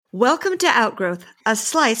Welcome to Outgrowth, a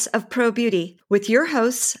slice of pro beauty, with your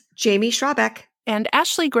hosts, Jamie Schrabeck and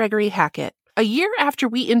Ashley Gregory Hackett. A year after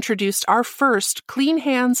we introduced our first Clean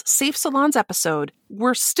Hands, Safe Salons episode,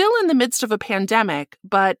 we're still in the midst of a pandemic,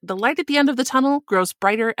 but the light at the end of the tunnel grows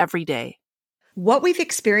brighter every day. What we've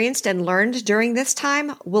experienced and learned during this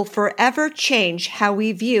time will forever change how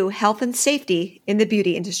we view health and safety in the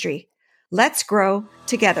beauty industry. Let's grow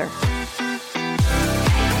together.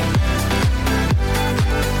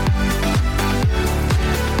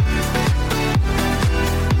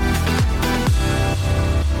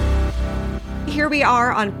 Here we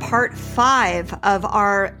are on part 5 of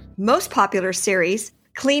our most popular series,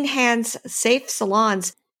 Clean Hands, Safe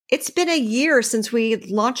Salons. It's been a year since we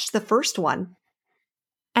launched the first one.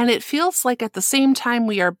 And it feels like at the same time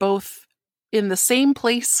we are both in the same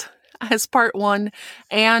place as part 1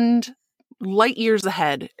 and light years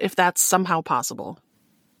ahead, if that's somehow possible.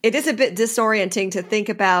 It is a bit disorienting to think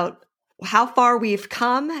about how far we've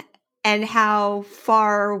come and how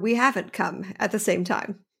far we haven't come at the same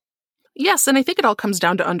time. Yes, and I think it all comes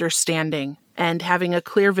down to understanding and having a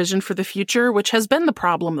clear vision for the future, which has been the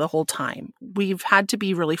problem the whole time. We've had to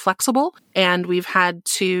be really flexible, and we've had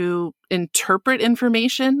to interpret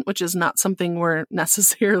information, which is not something we're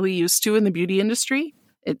necessarily used to in the beauty industry.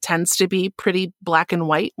 It tends to be pretty black and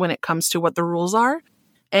white when it comes to what the rules are.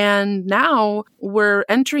 And now we're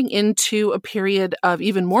entering into a period of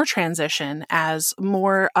even more transition as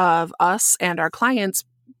more of us and our clients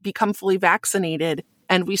become fully vaccinated,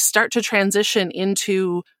 and we start to transition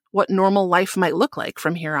into what normal life might look like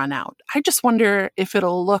from here on out. I just wonder if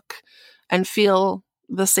it'll look and feel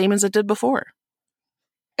the same as it did before.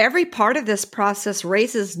 Every part of this process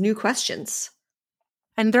raises new questions.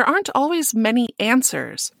 And there aren't always many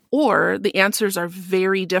answers, or the answers are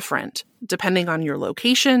very different depending on your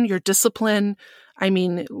location, your discipline. I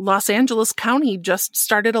mean, Los Angeles County just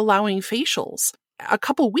started allowing facials a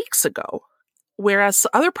couple weeks ago, whereas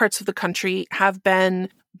other parts of the country have been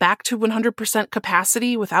back to 100%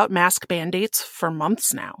 capacity without mask mandates for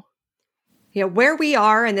months now. Yeah, where we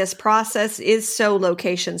are in this process is so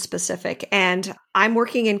location specific. And I'm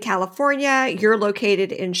working in California. You're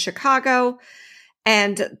located in Chicago.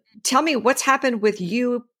 And tell me what's happened with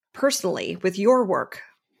you personally, with your work.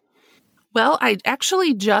 Well, I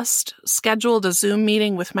actually just scheduled a Zoom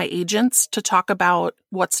meeting with my agents to talk about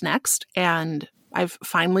what's next. And I've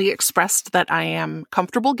finally expressed that I am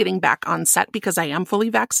comfortable getting back on set because I am fully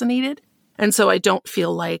vaccinated. And so I don't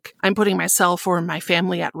feel like I'm putting myself or my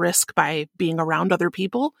family at risk by being around other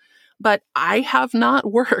people. But I have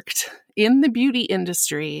not worked in the beauty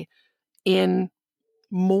industry in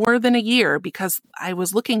more than a year because I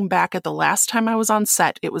was looking back at the last time I was on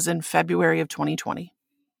set. It was in February of 2020.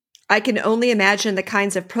 I can only imagine the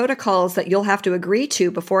kinds of protocols that you'll have to agree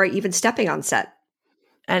to before even stepping on set.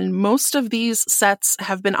 And most of these sets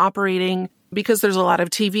have been operating because there's a lot of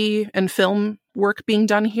TV and film work being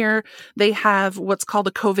done here. They have what's called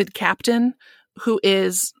a COVID captain, who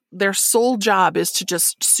is their sole job is to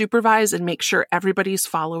just supervise and make sure everybody's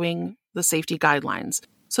following the safety guidelines.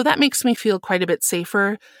 So that makes me feel quite a bit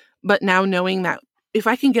safer. But now knowing that if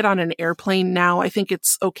I can get on an airplane now, I think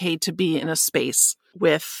it's okay to be in a space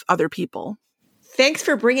with other people. Thanks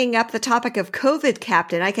for bringing up the topic of COVID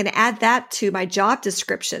captain. I can add that to my job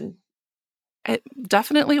description. It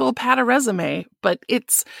definitely will pad a resume, but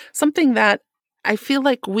it's something that I feel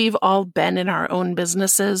like we've all been in our own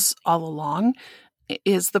businesses all along,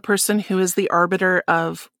 is the person who is the arbiter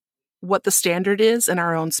of what the standard is in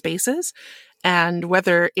our own spaces. And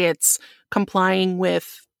whether it's complying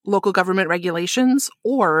with local government regulations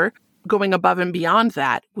or going above and beyond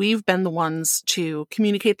that, we've been the ones to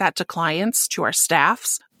communicate that to clients, to our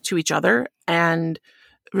staffs, to each other, and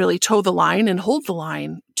really toe the line and hold the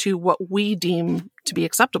line to what we deem to be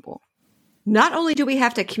acceptable. Not only do we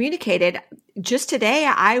have to communicate it, just today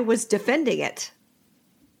I was defending it.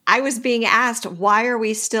 I was being asked, why are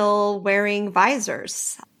we still wearing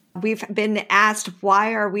visors? We've been asked,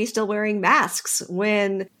 why are we still wearing masks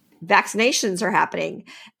when vaccinations are happening?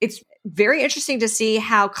 It's very interesting to see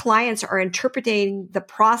how clients are interpreting the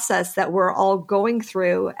process that we're all going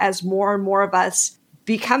through as more and more of us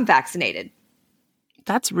become vaccinated.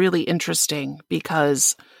 That's really interesting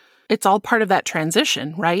because it's all part of that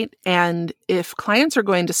transition, right? And if clients are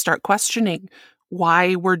going to start questioning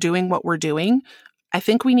why we're doing what we're doing, I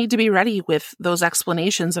think we need to be ready with those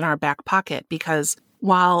explanations in our back pocket, because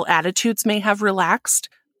while attitudes may have relaxed,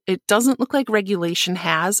 it doesn't look like regulation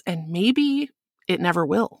has, and maybe it never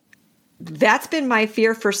will. That's been my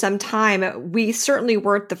fear for some time. We certainly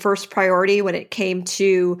weren't the first priority when it came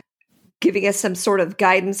to giving us some sort of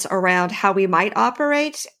guidance around how we might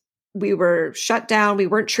operate. we were shut down. We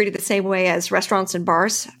weren't treated the same way as restaurants and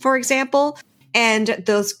bars, for example. And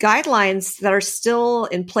those guidelines that are still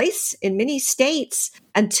in place in many states,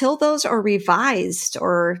 until those are revised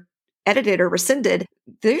or edited or rescinded,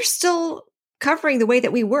 they're still covering the way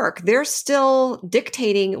that we work. They're still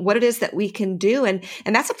dictating what it is that we can do. And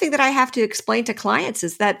that's something that I have to explain to clients,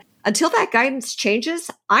 is that until that guidance changes,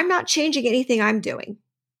 I'm not changing anything I'm doing.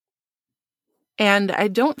 And I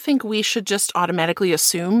don't think we should just automatically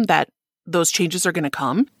assume that those changes are going to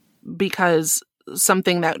come, because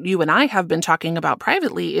something that you and I have been talking about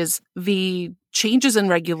privately is the changes in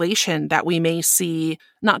regulation that we may see,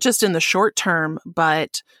 not just in the short term,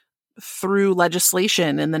 but through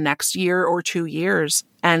legislation in the next year or 2 years.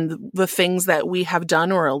 And the things that we have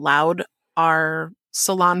done or allowed our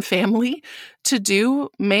salon family to do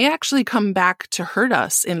may actually come back to hurt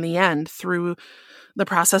us in the end through the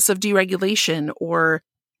process of deregulation or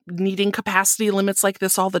needing capacity limits like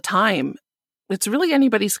this all the time. It's really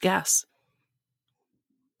anybody's guess.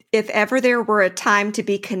 If ever there were a time to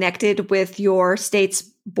be connected with your state's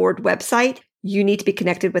board website, you need to be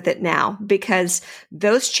connected with it now, because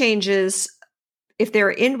those changes, if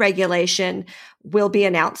they're in regulation, will be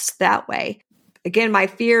announced that way. Again, my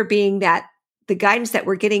fear being that the guidance that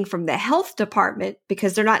we're getting from the health department,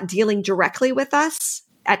 because they're not dealing directly with us,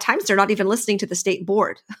 at times they're not even listening to the state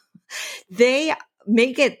board. They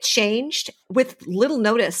may get changed with little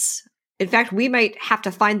notice. In fact, we might have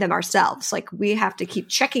to find them ourselves. Like, we have to keep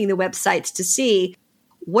checking the websites to see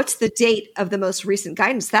what's the date of the most recent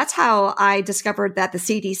guidance. That's how I discovered that the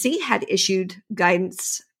CDC had issued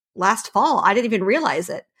guidance last fall. I didn't even realize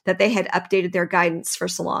it, that they had updated their guidance for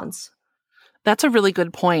salons. That's a really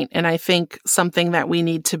good point. And I think something that we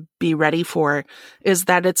need to be ready for is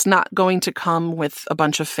that it's not going to come with a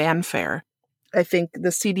bunch of fanfare. I think the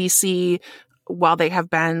CDC, while they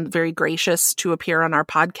have been very gracious to appear on our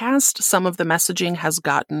podcast, some of the messaging has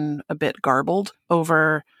gotten a bit garbled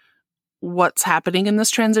over what's happening in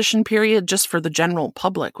this transition period just for the general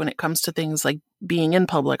public when it comes to things like being in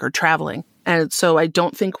public or traveling. And so I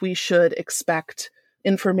don't think we should expect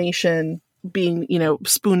information being,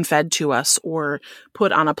 spoon-fed to us or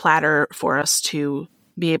put on a platter for us to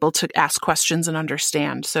be able to ask questions and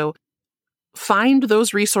understand. So find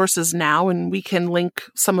those resources now, and we can link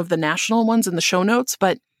some of the national ones in the show notes,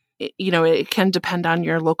 but it can depend on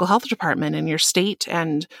your local health department and your state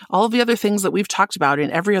and all of the other things that we've talked about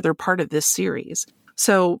in every other part of this series.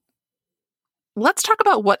 So let's talk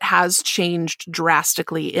about what has changed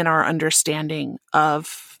drastically in our understanding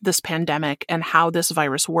of this pandemic and how this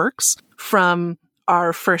virus works from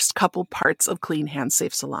our first couple parts of Clean Hands,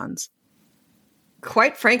 Safe Salons.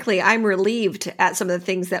 Quite frankly, I'm relieved at some of the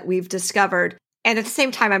things that we've discovered. And at the same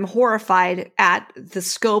time, I'm horrified at the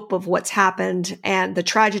scope of what's happened and the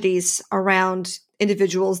tragedies around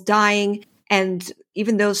individuals dying, and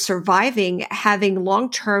even those surviving having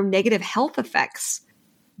long-term negative health effects.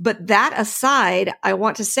 But that aside, I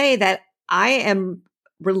want to say that I am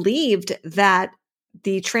relieved that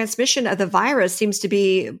the transmission of the virus seems to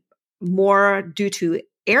be more due to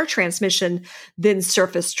air transmission than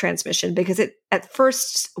surface transmission, because it at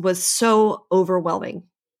first was so overwhelming.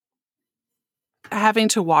 Having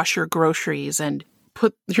to wash your groceries and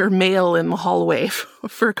put your mail in the hallway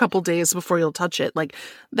for a couple days before you'll touch it. Like,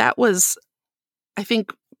 that was, I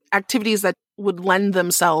think, activities that would lend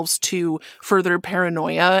themselves to further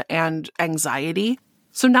paranoia and anxiety.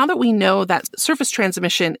 So now that we know that surface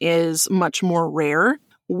transmission is much more rare,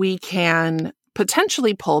 we can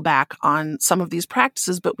potentially pull back on some of these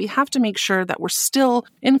practices, but we have to make sure that we're still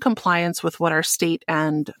in compliance with what our state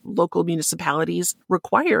and local municipalities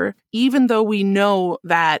require, even though we know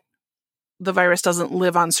that the virus doesn't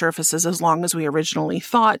live on surfaces as long as we originally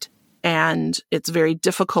thought. And it's very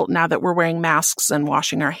difficult now that we're wearing masks and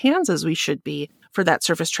washing our hands as we should be for that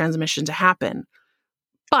surface transmission to happen.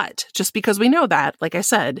 But just because we know that, like I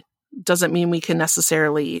said, doesn't mean we can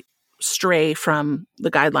necessarily stray from the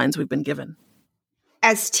guidelines we've been given.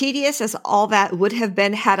 As tedious as all that would have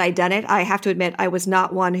been had I done it, I have to admit I was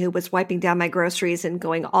not one who was wiping down my groceries and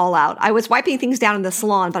going all out. I was wiping things down in the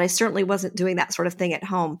salon, but I certainly wasn't doing that sort of thing at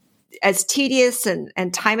home. As tedious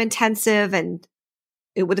and time intensive, and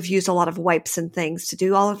it would have used a lot of wipes and things to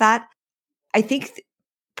do all of that. I think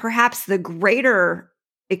perhaps the greater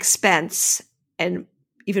expense and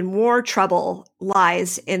even more trouble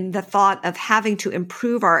lies in the thought of having to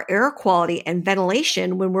improve our air quality and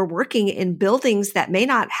ventilation when we're working in buildings that may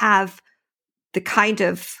not have the kind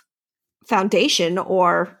of foundation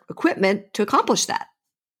or equipment to accomplish that.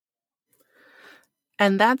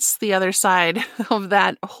 And that's the other side of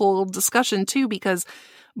that whole discussion too, because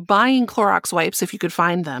buying Clorox wipes, if you could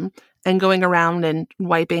find them, and going around and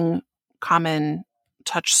wiping common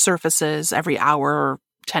touch surfaces every hour or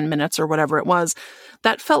 10 minutes or whatever it was,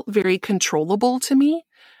 that felt very controllable to me.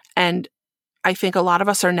 And I think a lot of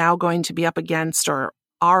us are now going to be up against, or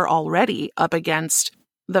are already up against,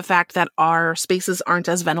 the fact that our spaces aren't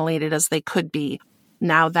as ventilated as they could be.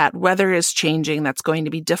 Now that weather is changing, that's going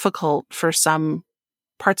to be difficult for some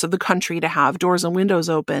parts of the country to have doors and windows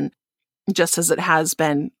open, just as it has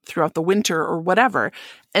been throughout the winter or whatever.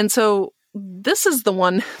 And so this is the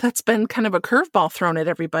one that's been kind of a curveball thrown at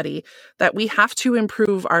everybody, that we have to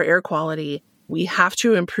improve our air quality. We have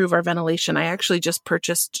to improve our ventilation. I actually just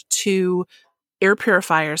purchased 2 air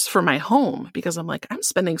purifiers for my home because I'm like, I'm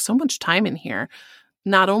spending so much time in here.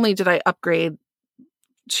 Not only did I upgrade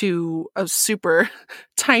to a super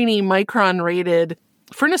tiny micron rated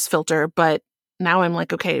furnace filter, but now I'm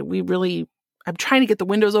like, okay, I'm trying to get the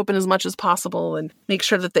windows open as much as possible and make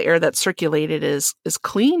sure that the air that's circulated is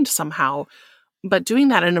cleaned somehow. But doing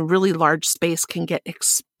that in a really large space can get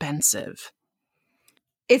expensive.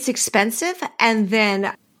 It's expensive. And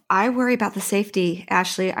then I worry about the safety,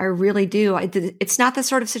 Ashley. I really do. It's not the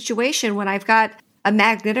sort of situation when I've got a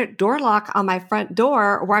magnetic door lock on my front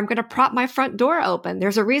door where I'm going to prop my front door open.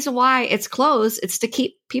 There's a reason why it's closed. It's to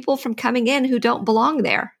keep people from coming in who don't belong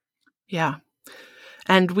there. Yeah.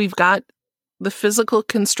 And we've got the physical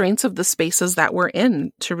constraints of the spaces that we're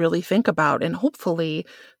in to really think about. And hopefully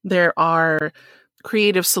there are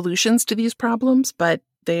creative solutions to these problems, but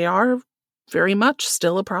they are very much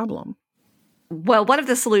still a problem. Well, one of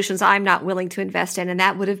the solutions I'm not willing to invest in, and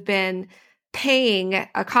that would have been paying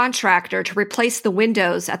a contractor to replace the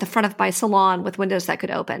windows at the front of my salon with windows that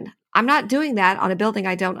could open. I'm not doing that on a building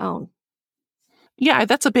I don't own. Yeah,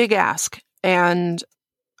 that's a big ask. And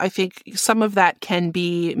I think some of that can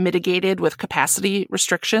be mitigated with capacity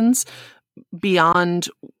restrictions beyond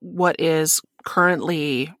what is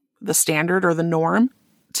currently the standard or the norm,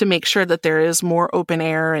 to make sure that there is more open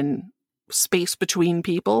air and space between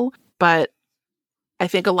people. But I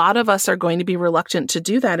think a lot of us are going to be reluctant to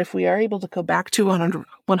do that if we are able to go back to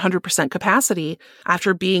 100% capacity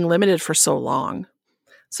after being limited for so long.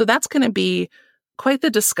 So that's going to be quite the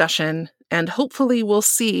discussion. And hopefully we'll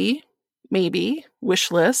see, maybe, wish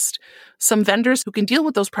list, some vendors who can deal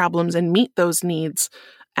with those problems and meet those needs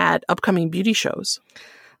at upcoming beauty shows.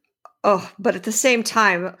 Oh, but at the same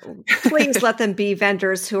time, please let them be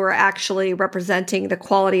vendors who are actually representing the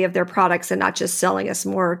quality of their products and not just selling us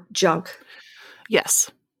more junk. Yes.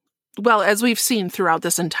 Well, as we've seen throughout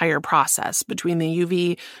this entire process, between the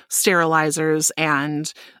UV sterilizers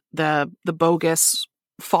and the bogus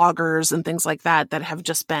foggers and things like that have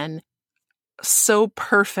just been so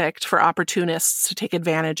perfect for opportunists to take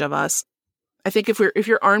advantage of us. I think if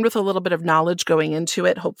you're armed with a little bit of knowledge going into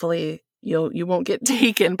it, hopefully you won't get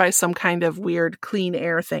taken by some kind of weird clean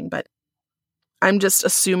air thing. But I'm just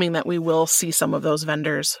assuming that we will see some of those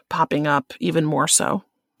vendors popping up even more so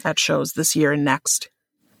at shows this year and next.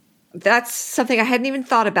 That's something I hadn't even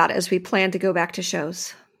thought about as we plan to go back to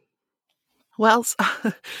shows. Well,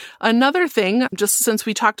 another thing, just since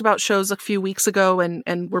we talked about shows a few weeks ago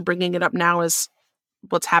and we're bringing it up now as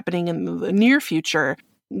what's happening in the near future,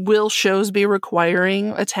 will shows be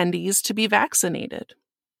requiring attendees to be vaccinated?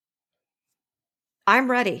 I'm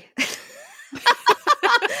ready.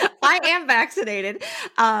 I am vaccinated.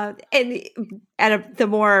 And at the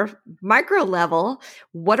more micro level,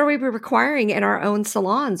 what are we requiring in our own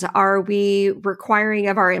salons? Are we requiring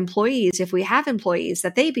of our employees, if we have employees,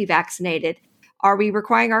 that they be vaccinated? Are we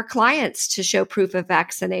requiring our clients to show proof of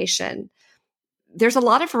vaccination? There's a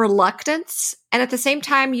lot of reluctance. And at the same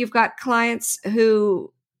time, you've got clients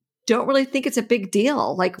who don't really think it's a big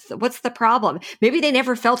deal. Like, what's the problem? Maybe they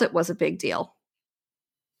never felt it was a big deal.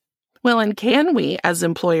 Well, and can we, as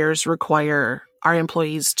employers, require our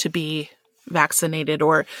employees to be vaccinated,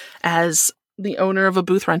 or as the owner of a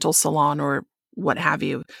booth rental salon or what have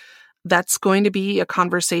you? That's going to be a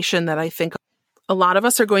conversation that I think a lot of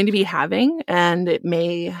us are going to be having, and it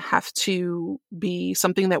may have to be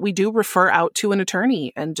something that we do refer out to an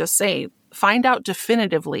attorney and just say, find out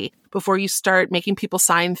definitively before you start making people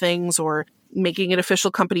sign things or making it official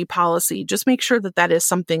company policy. Just make sure that that is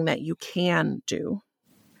something that you can do.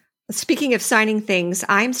 Speaking of signing things,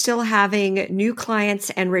 I'm still having new clients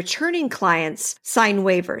and returning clients sign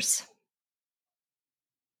waivers.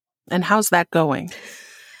 And how's that going?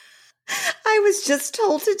 I was just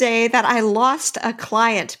told today that I lost a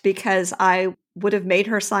client because I would have made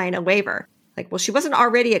her sign a waiver. Like, well, she wasn't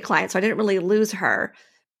already a client, so I didn't really lose her.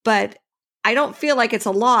 But I don't feel like it's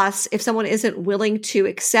a loss if someone isn't willing to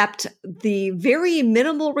accept the very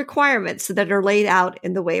minimal requirements that are laid out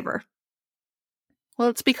in the waiver. Well,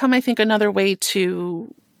 it's become, I think, another way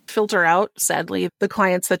to filter out, sadly, the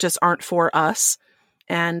clients that just aren't for us.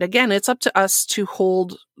 And again, it's up to us to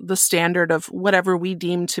hold the standard of whatever we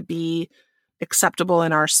deem to be acceptable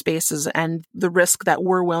in our spaces and the risk that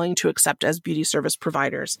we're willing to accept as beauty service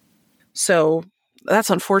providers. So that's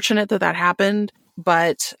unfortunate that that happened,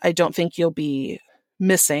 but I don't think you'll be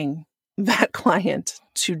missing that client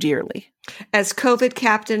too dearly. As COVID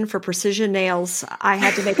captain for Precision Nails, I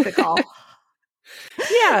had to make the call.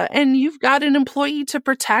 Yeah, and you've got an employee to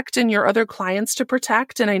protect and your other clients to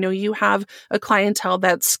protect. And I know you have a clientele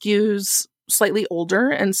that skews slightly older.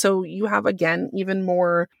 And so you have, again, even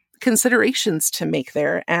more considerations to make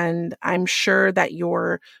there. And I'm sure that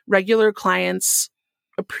your regular clients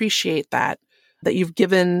appreciate that you've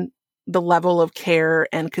given the level of care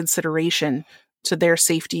and consideration to their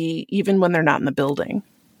safety, even when they're not in the building.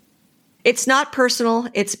 It's not personal,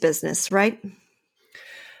 it's business, right?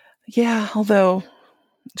 Yeah, although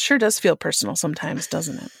it sure does feel personal sometimes,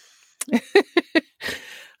 doesn't it?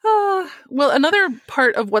 Well, another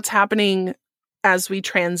part of what's happening as we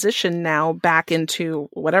transition now back into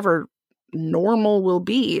whatever normal will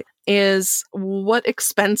be is what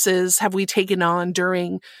expenses have we taken on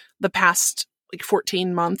during the past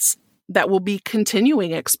 14 months that will be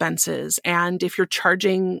continuing expenses? And if you're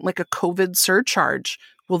charging a COVID surcharge,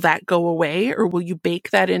 will that go away or will you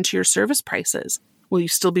bake that into your service prices? Will you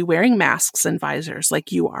still be wearing masks and visors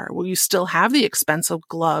like you are? Will you still have the expense of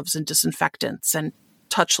gloves and disinfectants and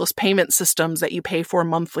touchless payment systems that you pay for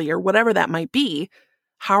monthly or whatever that might be?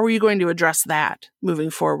 How are you going to address that moving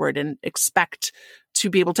forward and expect to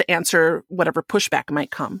be able to answer whatever pushback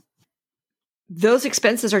might come? Those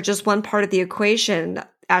expenses are just one part of the equation.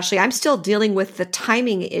 Ashley, I'm still dealing with the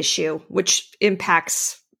timing issue, which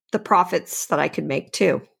impacts the profits that I could make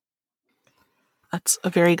too. That's a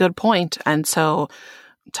very good point. And so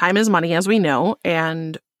time is money, as we know.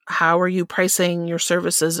 And how are you pricing your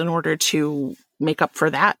services in order to make up for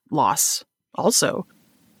that loss also?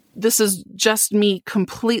 This is just me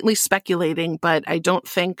completely speculating, but I don't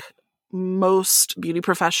think most beauty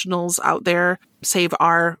professionals out there, save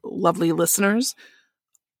our lovely listeners,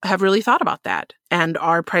 have really thought about that and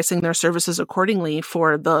are pricing their services accordingly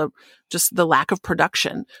for the lack of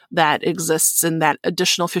production that exists in that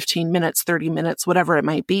additional 15 minutes, 30 minutes, whatever it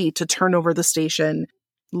might be, to turn over the station,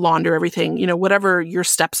 launder everything, whatever your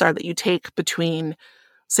steps are that you take between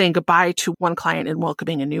saying goodbye to one client and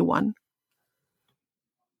welcoming a new one.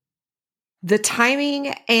 The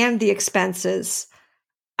timing and the expenses,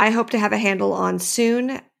 I hope to have a handle on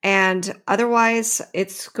soon. And otherwise,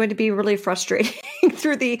 it's going to be really frustrating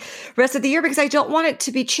through the rest of the year because I don't want it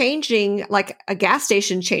to be changing like a gas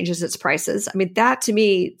station changes its prices. I mean, that to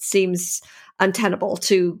me seems untenable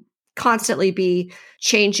to constantly be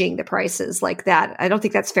changing the prices like that. I don't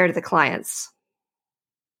think that's fair to the clients.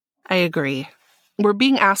 I agree. We're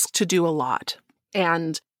being asked to do a lot.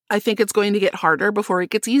 And I think it's going to get harder before it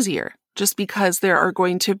gets easier, just because there are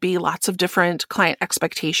going to be lots of different client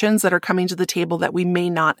expectations that are coming to the table that we may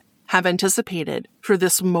not have anticipated for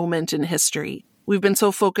this moment in history. We've been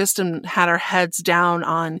so focused and had our heads down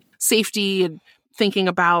on safety and thinking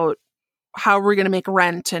about how we're going to make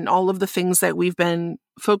rent and all of the things that we've been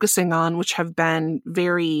focusing on, which have been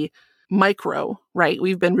very micro, right?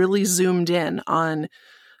 We've been really zoomed in on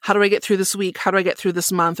how do I get through this week? How do I get through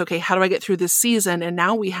this month? Okay, how do I get through this season? And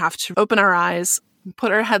now we have to open our eyes,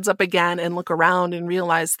 put our heads up again and look around and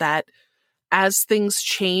realize that as things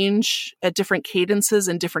change at different cadences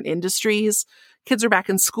in different industries, kids are back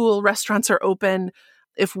in school, restaurants are open.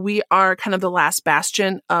 If we are kind of the last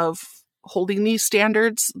bastion of holding these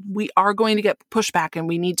standards, we are going to get pushback and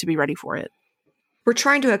we need to be ready for it. We're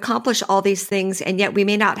trying to accomplish all these things, and yet we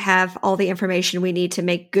may not have all the information we need to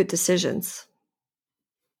make good decisions.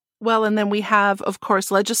 Well, and then we have, of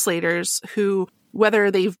course, legislators who,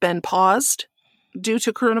 whether they've been paused due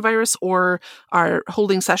to coronavirus or are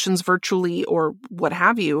holding sessions virtually or what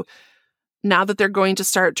have you, now that they're going to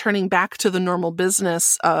start turning back to the normal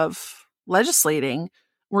business of legislating,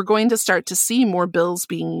 we're going to start to see more bills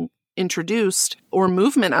being introduced or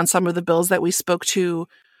movement on some of the bills that we spoke to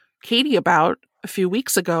Katie about a few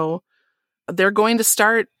weeks ago. They're going to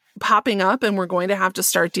start popping up and we're going to have to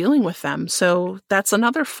start dealing with them. So that's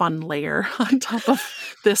another fun layer on top of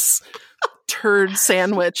this turd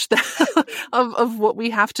sandwich of what we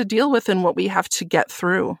have to deal with and what we have to get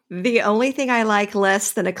through. The only thing I like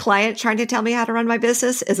less than a client trying to tell me how to run my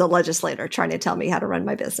business is a legislator trying to tell me how to run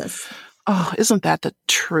my business. Oh, isn't that the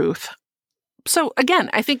truth? So again,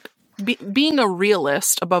 I think being a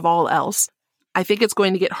realist above all else, I think it's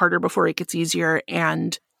going to get harder before it gets easier.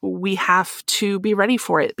 And we have to be ready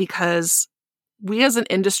for it because We as an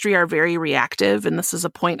industry are very reactive, and this is a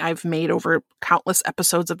point I've made over countless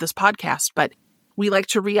episodes of this podcast, but we like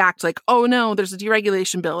to react like, oh no, there's a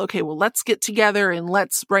deregulation bill. Okay, well, let's get together and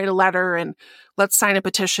let's write a letter and let's sign a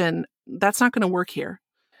petition. That's not going to work here.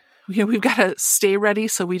 We've got to stay ready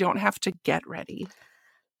so we don't have to get ready.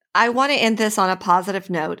 I want to end this on a positive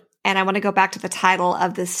note, and I want to go back to the title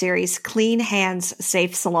of this series, Clean Hands,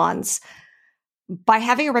 Safe Salons. By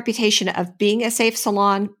having a reputation of being a safe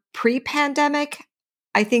salon pre-pandemic,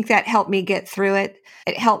 I think that helped me get through it.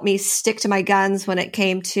 It helped me stick to my guns when it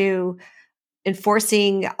came to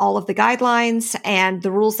enforcing all of the guidelines and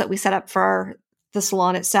the rules that we set up for the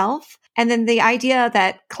salon itself. And then the idea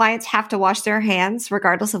that clients have to wash their hands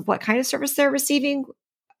regardless of what kind of service they're receiving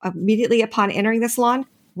immediately upon entering the salon.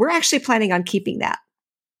 We're actually planning on keeping that.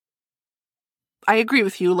 I agree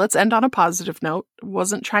with you. Let's end on a positive note.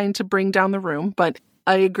 Wasn't trying to bring down the room, but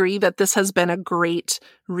I agree that this has been a great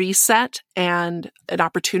reset and an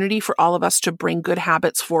opportunity for all of us to bring good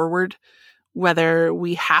habits forward, whether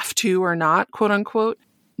we have to or not, quote unquote.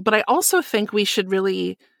 But I also think we should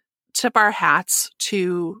really tip our hats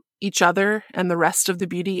to each other and the rest of the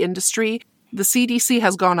beauty industry. The CDC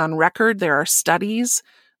has gone on record. There are studies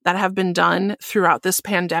that have been done throughout this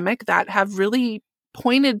pandemic that have really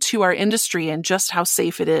pointed to our industry and just how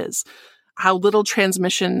safe it is, how little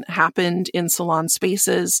transmission happened in salon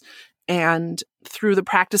spaces, and through the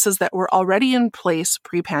practices that were already in place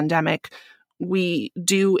pre-pandemic, we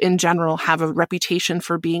do in general have a reputation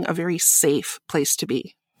for being a very safe place to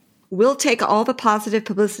be. We'll take all the positive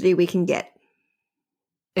publicity we can get.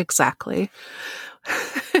 Exactly.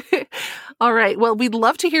 All right. Well, we'd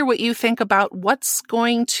love to hear what you think about what's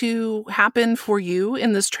going to happen for you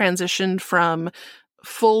in this transition from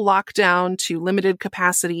full lockdown to limited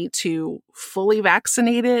capacity to fully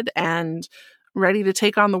vaccinated and ready to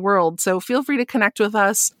take on the world. So feel free to connect with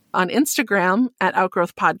us on Instagram at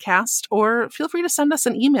Outgrowth Podcast, or feel free to send us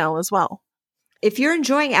an email as well. If you're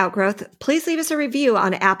enjoying Outgrowth, please leave us a review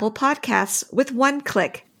on Apple Podcasts with one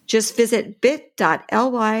click. Just visit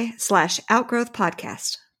bit.ly/Outgrowth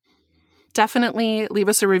Podcast. Definitely leave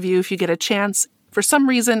us a review if you get a chance. For some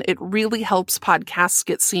reason, it really helps podcasts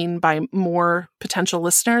get seen by more potential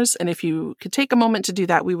listeners. And if you could take a moment to do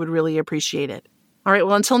that, we would really appreciate it. All right.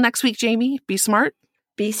 Well, until next week, Jamie, be smart.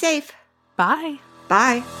 Be safe. Bye.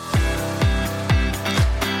 Bye.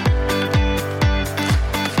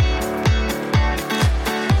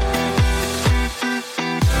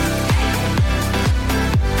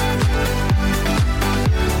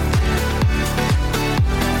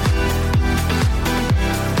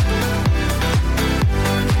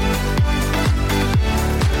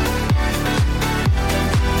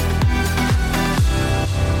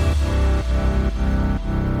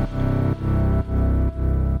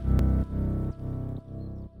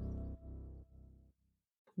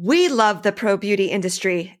 We love the pro beauty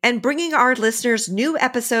industry and bringing our listeners new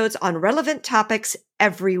episodes on relevant topics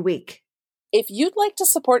every week. If you'd like to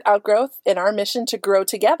support Outgrowth in our mission to grow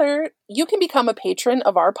together, you can become a patron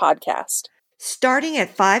of our podcast. Starting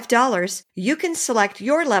at $5, you can select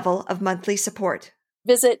your level of monthly support.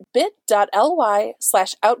 Visit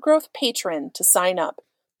bit.ly/outgrowthpatron to sign up.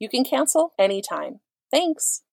 You can cancel anytime. Thanks.